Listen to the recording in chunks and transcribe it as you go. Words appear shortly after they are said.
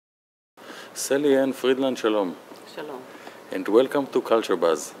Sally Anne Friedland, shalom. Shalom. And welcome to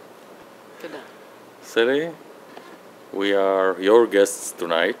CultureBuzz. Toda. Sally, we are your guests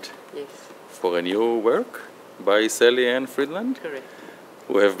tonight Yes, for a new work by Sally Anne Friedland, correct.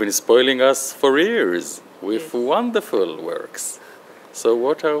 who have been spoiling us for years with Yes. wonderful works. So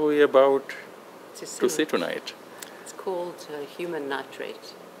what are we about to see tonight? It's called human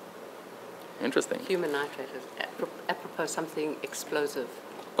nitrate. Interesting. Human nitrate is apropos something explosive.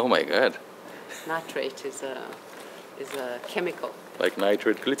 Oh my God. Nitrate is a chemical. Like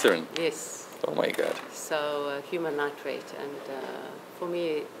nitrate glycerin. Yes. Oh my God. So human nitrate, and for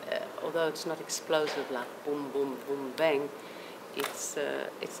me, although it's not explosive like boom, boom, boom, bang, it's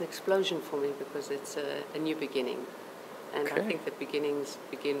an explosion for me because it's a new beginning. And I Okay. think that beginnings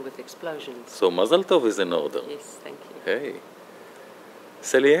begin with explosions. So Mazel Tov is in order. Yes, thank you. Hey.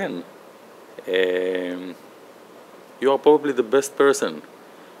 Sally Anne, you are probably the best person,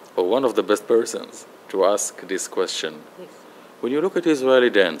 or one of the best persons, to ask this question. Yes, When you look at Israeli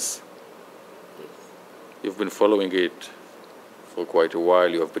dance, yes. you've been following it for quite a while,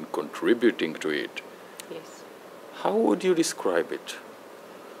 you have been contributing to it. Yes. How would you describe it?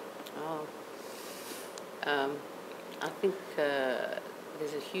 Oh, I think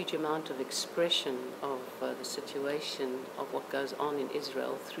there's a huge amount of expression of the situation of what goes on in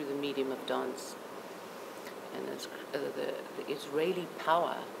Israel through the medium of dance. And it's, the Israeli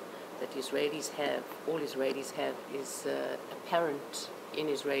power that Israelis have, all Israelis have, is apparent in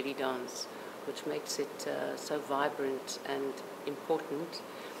Israeli dance, which makes it so vibrant and important,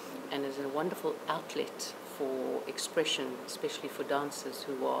 and is a wonderful outlet for expression, especially for dancers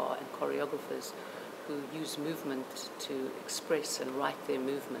who are, and choreographers who use movement to express and write their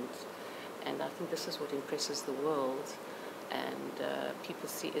movement. And I think this is what impresses the world, and people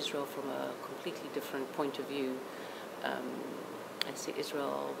see Israel from a completely different point of view. And see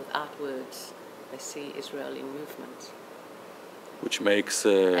Israel without words. They see Israel in movement. Which makes...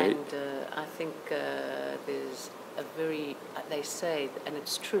 And I think there's a very... They say, and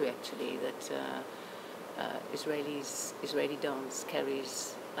it's true actually, that Israeli dance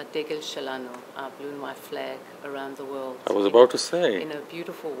carries a degel shalano, our blue and white flag, around the world. I was about to say. In a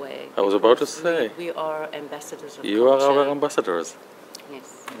beautiful way. I was about to because say. We are ambassadors of You culture. are our ambassadors. Yes.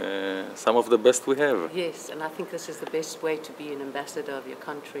 Some of the best we have. Yes, and I think this is the best way to be an ambassador of your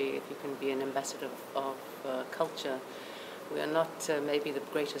country, if you can be an ambassador of culture. We are not maybe the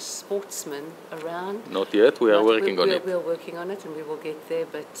greatest sportsmen around. Not yet, we are working on it. We are working on it, and we will get there,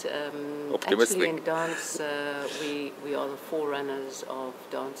 but Optimistic. actually in dance, we are the forerunners of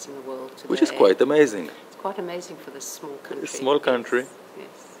dance in the world today. Which is quite amazing. It's quite amazing for this small country. Small country.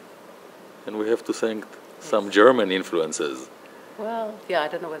 Yes. And we have to thank some German influences. Well, yeah, I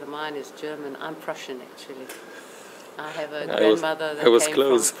don't know whether mine is German. I'm Prussian, actually. I have a I grandmother that came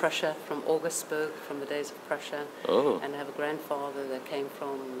close. from Prussia, from Augsburg, from the days of Prussia. Oh. And I have a grandfather that came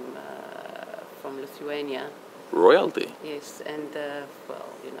from Lithuania. Royalty. Yes, and, well,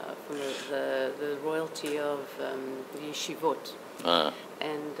 you know, from the royalty of the yeshivot. Ah.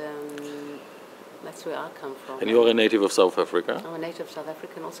 And that's where I come from. And you are a native of South Africa? I'm a native South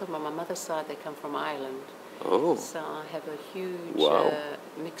African. Also, on my mother's side, they come from Ireland. Oh. So I have a huge Wow.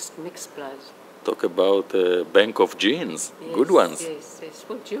 mixed blood. Talk about a bank of genes. Yes, Good ones. Yes, yes.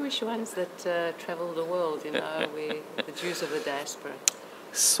 Well, Jewish ones that travel the world, you know, we the Jews of the diaspora.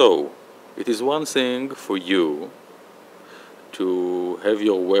 So, it is one thing for you to have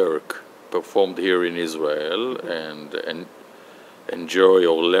your work performed here in Israel and enjoy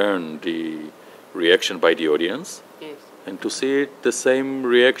or learn the reaction by the audience, Yes. and to see it, the same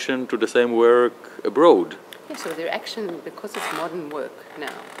reaction to the same work abroad. Yes, so the reaction, because it's modern work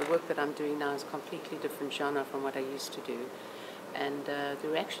now, the work that I'm doing now is a completely different genre from what I used to do. And the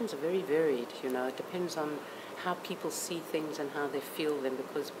reactions are very varied, you know. It depends on how people see things and how they feel them,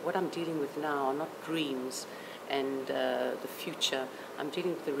 because what I'm dealing with now are not dreams and the future. I'm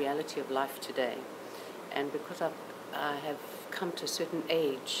dealing with the reality of life today. And because I have come to a certain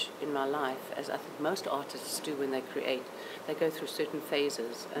age in my life, as I think most artists do when they create, they go through certain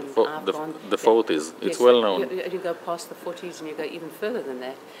phases. And The 40s, it's yes, well known. You go past the 40s and you go even further than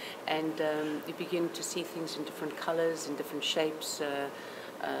that. And you begin to see things in different colors, in different shapes, the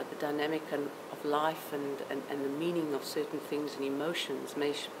dynamic of life and the meaning of certain things and emotions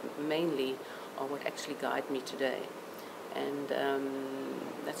mainly are what actually guide me today. And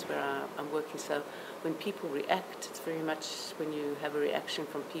that's where I'm working. So when people react, it's very much when you have a reaction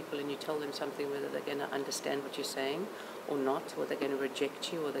from people and you tell them something, whether they're going to understand what you're saying or not, or they're going to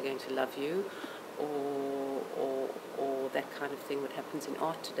reject you, or they're going to love you, or that kind of thing. What happens in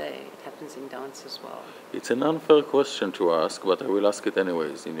art today, it happens in dance as well. It's an unfair question to ask, but I will ask it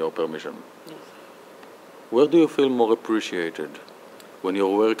anyways, in your permission. Yes. Where do you feel more appreciated? When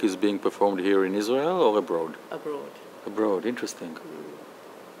your work is being performed here in Israel or abroad? Abroad. Abroad, interesting.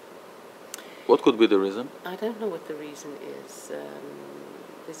 What could be the reason? I don't know what the reason is.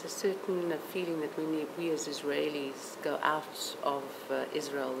 There's a certain feeling that we as Israelis go out of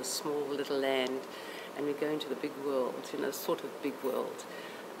Israel, the small little land, and we go into the big world, sort of big world.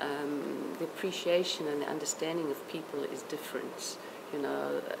 The appreciation and the understanding of people is different.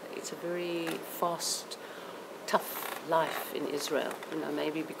 It's a very fast, tough life in Israel.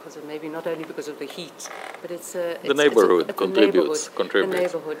 Maybe not only because of the heat, but the neighborhood contributes. The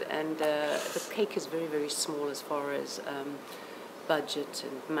neighborhood, and the cake is very, very small as far as budget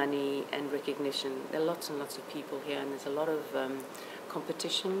and money and recognition. There are lots and lots of people here, and there's a lot of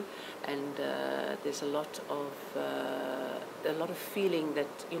competition, and there's a lot of feeling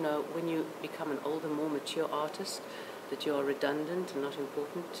that when you become an older, more mature artist, that you are redundant and not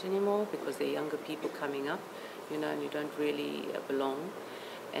important anymore because there are younger people coming up, and you don't really belong.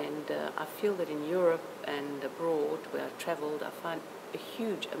 And I feel that in Europe and abroad, where I traveled, I find a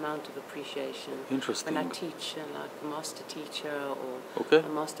huge amount of appreciation. Interesting. When I teach, like a master teacher or a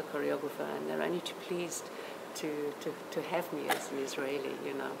master choreographer, and they're only too pleased to have me as an Israeli,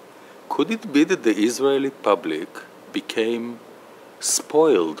 Could it be that the Israeli public became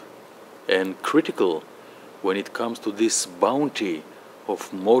spoiled and critical when it comes to this bounty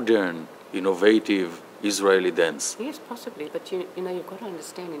of modern, innovative Israeli dance? Yes, possibly, but you've got to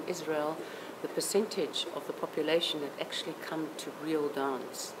understand, in Israel, the percentage of the population that actually come to real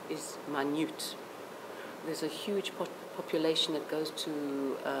dance is minute. There's a huge population that goes to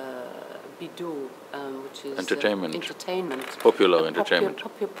bidou, which is entertainment. Popular entertainment.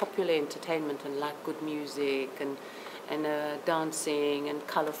 Popular entertainment, and like good music and dancing and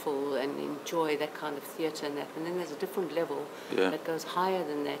colourful and enjoy that kind of theatre and that. And then there's a different level that goes higher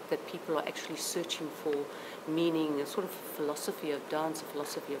than that people are actually searching for meaning, a sort of philosophy of dance, a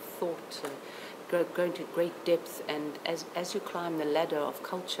philosophy of thought, going to great depth. And as you climb the ladder of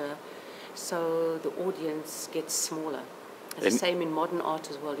culture, so the audience gets smaller. It's the same in modern art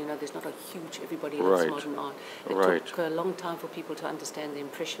as well. There's not a huge, everybody loves modern art. It took a long time for people to understand the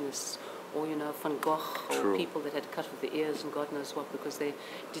Impressionists, or Van Gogh, or people that had cut off the ears and God knows what, because they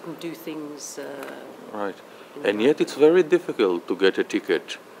didn't do things And yet it's very difficult to get a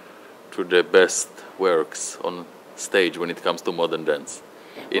ticket to the best works on stage when it comes to modern dance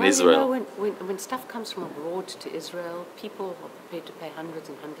in Israel. When stuff comes from abroad to Israel, people are prepared to pay hundreds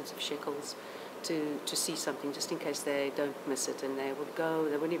and hundreds of shekels to see something, just in case they don't miss it, and they would go,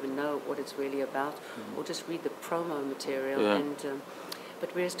 they wouldn't even know what it's really about, or just read the promo material.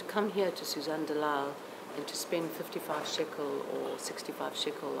 But whereas to come here to Suzanne Dalal and to spend 55 shekel or 65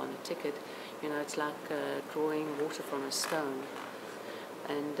 shekel on a ticket, it's like drawing water from a stone.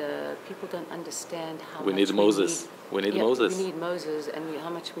 And people don't understand how we much need Moses. We need Moses. We need Moses, and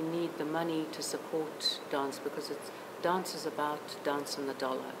how much we need the money to support dance, because dance is about dance on the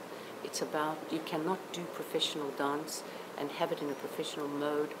dollar. It's about, you cannot do professional dance and have it in a professional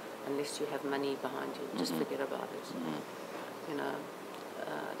mode unless you have money behind you. Just forget about it.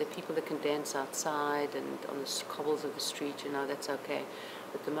 There are people that can dance outside and on the cobbles of the street, that's okay.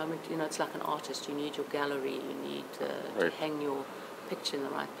 But the moment, it's like an artist, you need your gallery, you need to hang your picture in the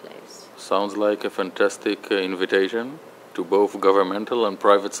right place. Sounds like a fantastic invitation to both governmental and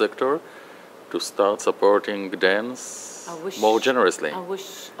private sector to start supporting dance more generously. I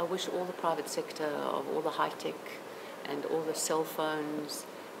wish all the private sector of all the high tech and all the cell phones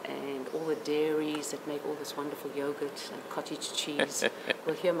and all the dairies that make all this wonderful yogurt and cottage cheese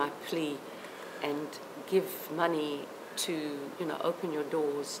will hear my plea and give money to, open your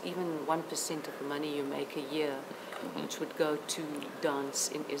doors, even 1% of the money you make a year, which would go to dance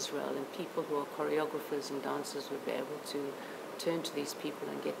in Israel, and people who are choreographers and dancers would be able to turn to these people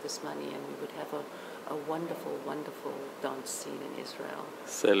and get this money, and we would have a wonderful, wonderful dance scene in Israel.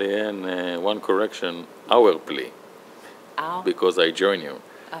 Sally Anne, one correction, our plea, because I join you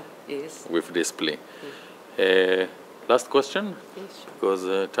with this plea. Yes. Last question,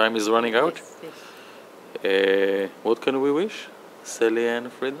 because time is running out. Yes. What can we wish, Sally Anne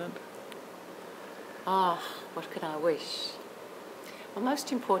Friedland? What can I wish? The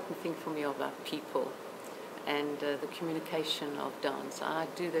most important thing for me are about people and the communication of dance. I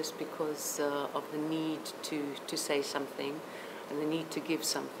do this because of the need to say something and the need to give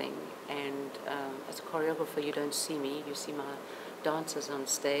something. And as a choreographer, you don't see me. You see my dancers on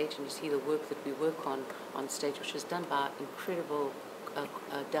stage, and you see the work that we work on stage, which is done by incredible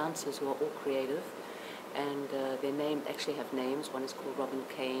dancers who are all creative, and their name actually have names. One is called Robin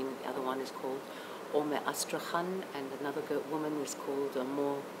Kane, the other one is called Orme Astrachan, and another woman is called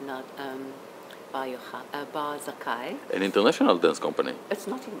Bar Zakai. An international dance company. It's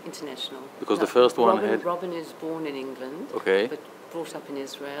not international. Because the first one had... Robin is born in England, okay, but brought up in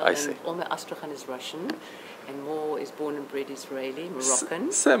Israel. I see. And Orme Astrachan is Russian, and Mor is born and bred Israeli,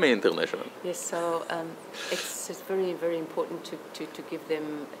 Moroccan. Semi-international. Yes, so it's very, very important to give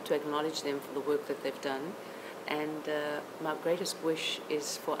them, to acknowledge them for the work that they've done. And my greatest wish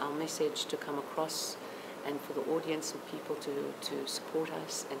is for our message to come across, and for the audience and people to support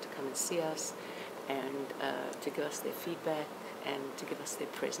us and to come and see us, and to give us their feedback and to give us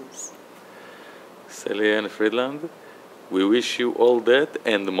their presence. Sally Anne Friedland, we wish you all that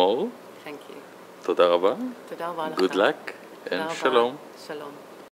and more. Thank you. תודה רבה. תודה רבה לך. Good luck and shalom. שלום.